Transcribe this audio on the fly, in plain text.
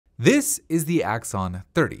This is the Axon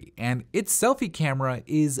 30, and its selfie camera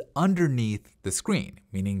is underneath the screen,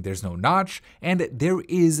 meaning there's no notch and there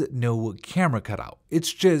is no camera cutout.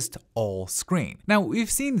 It's just all screen. Now,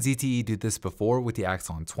 we've seen ZTE do this before with the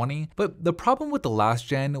Axon 20, but the problem with the last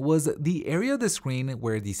gen was the area of the screen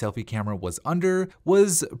where the selfie camera was under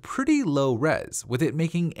was pretty low res, with it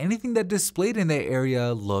making anything that displayed in that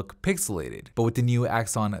area look pixelated. But with the new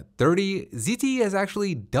Axon 30, ZTE has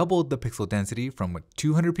actually doubled the pixel density from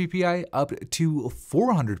 200 ppi up to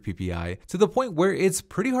 400 ppi, to the point where it's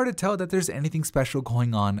pretty hard to tell that there's anything special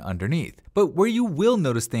going on underneath. But where you will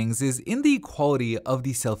notice things is in the quality of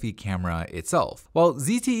the selfie camera itself. While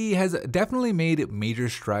ZTE has definitely made major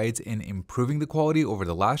strides in improving the quality over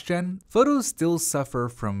the last gen, photos still suffer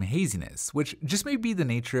from haziness, which just may be the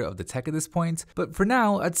nature of the tech at this point, but for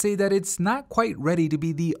now, I'd say that it's not quite ready to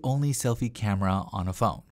be the only selfie camera on a phone.